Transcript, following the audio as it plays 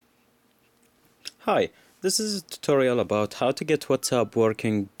Hi, this is a tutorial about how to get WhatsApp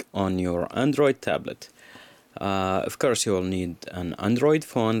working on your Android tablet. Of course, you will need an Android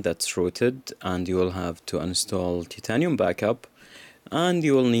phone that's rooted, and you will have to install Titanium Backup, and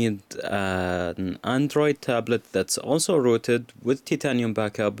you will need an Android tablet that's also rooted with Titanium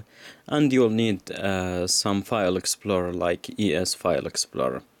Backup, and you will need some file explorer like ES File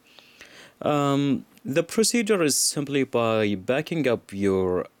Explorer. The procedure is simply by backing up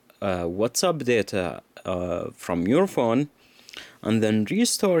your WhatsApp data from your phone and then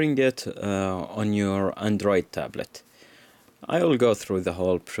restoring it on your Android tablet. I will go through the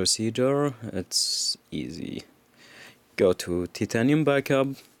whole procedure. It's easy. Go to Titanium Backup,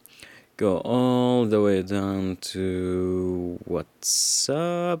 go all the way down to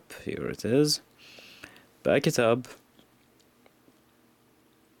WhatsApp. Here it is. Back it up.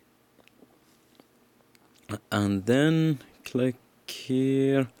 And then click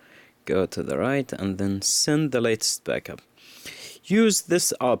here, go to the right, and then send the latest backup. Use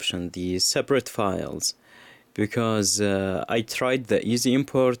this option, the separate files, because I tried the easy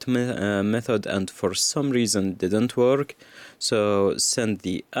import method and for some reason didn't work. So send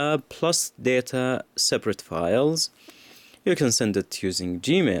the app plus data separate files. You can send it using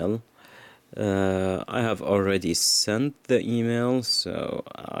Gmail. I have already sent the email, so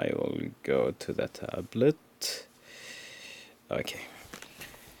I will go to the tablet. Okay.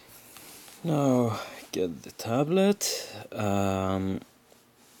 Now get the tablet.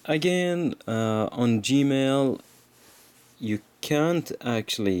 Again, on Gmail, you can't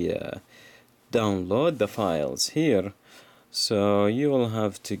actually download the files here. So you will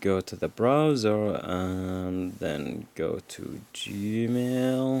have to go to the browser and then go to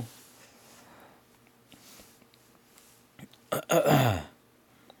Gmail.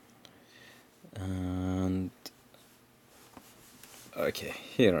 And okay,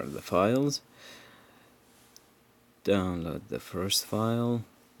 here are the files. Download the first file.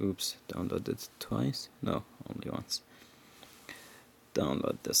 Oops, downloaded it twice. No, only once.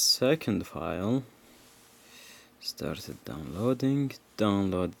 Download the second file. Started downloading.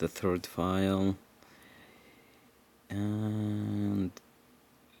 Download the third file. And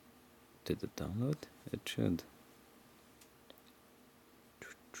did it download? It should.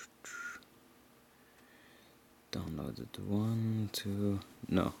 Downloaded one, two,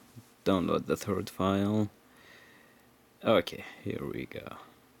 no, download the third file. Okay, here we go.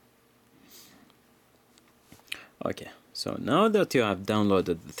 Okay, so now that you have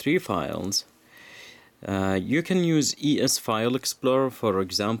downloaded the three files, you can use ES File Explorer, for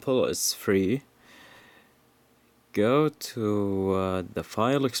example. It's free. Go to the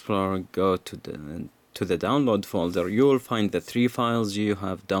File Explorer, go to the download folder. You will find the three files you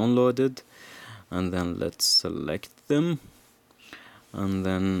have downloaded. And then let's select them, and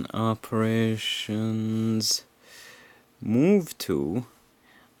then operations, move to,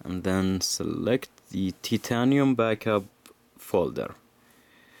 and then select the Titanium Backup folder.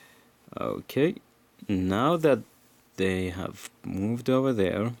 Okay, now that they have moved over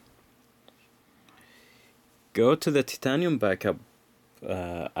there, go to the Titanium Backup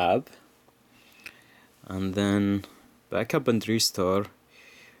app, and then backup and restore.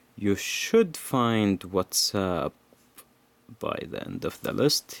 You should find WhatsApp by the end of the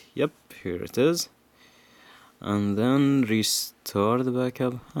list. Yep, here it is. And then restore the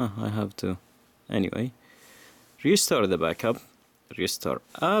backup. I have to. Anyway, restore the backup. Restore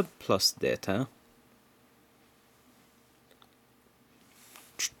app plus data.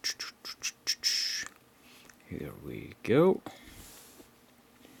 Here we go.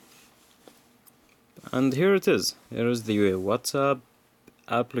 And here it is. Here is the WhatsApp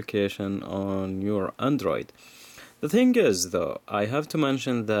application on your Android. The thing is, though, I have to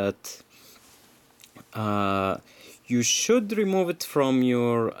mention that you should remove it from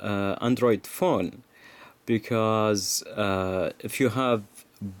your Android phone, because if you have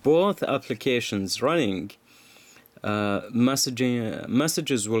both applications running,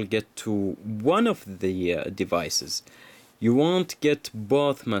 messages will get to one of the devices. You won't get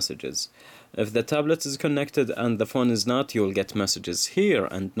both messages. If the tablet is connected and the phone is not, you'll get messages here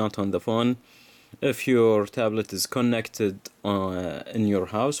and not on the phone. If your tablet is connected in your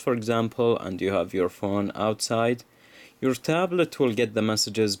house, for example, and you have your phone outside, your tablet will get the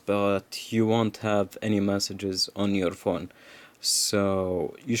messages, but you won't have any messages on your phone.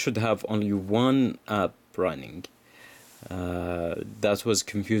 So you should have only one app running. That was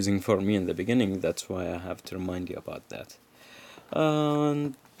confusing for me in the beginning. That's why I have to remind you about that.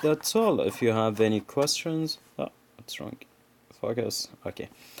 And that's all. If you have any questions, what's wrong? Focus. Okay.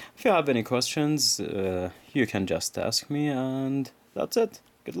 If you have any questions, you can just ask me, and that's it.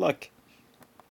 Good luck.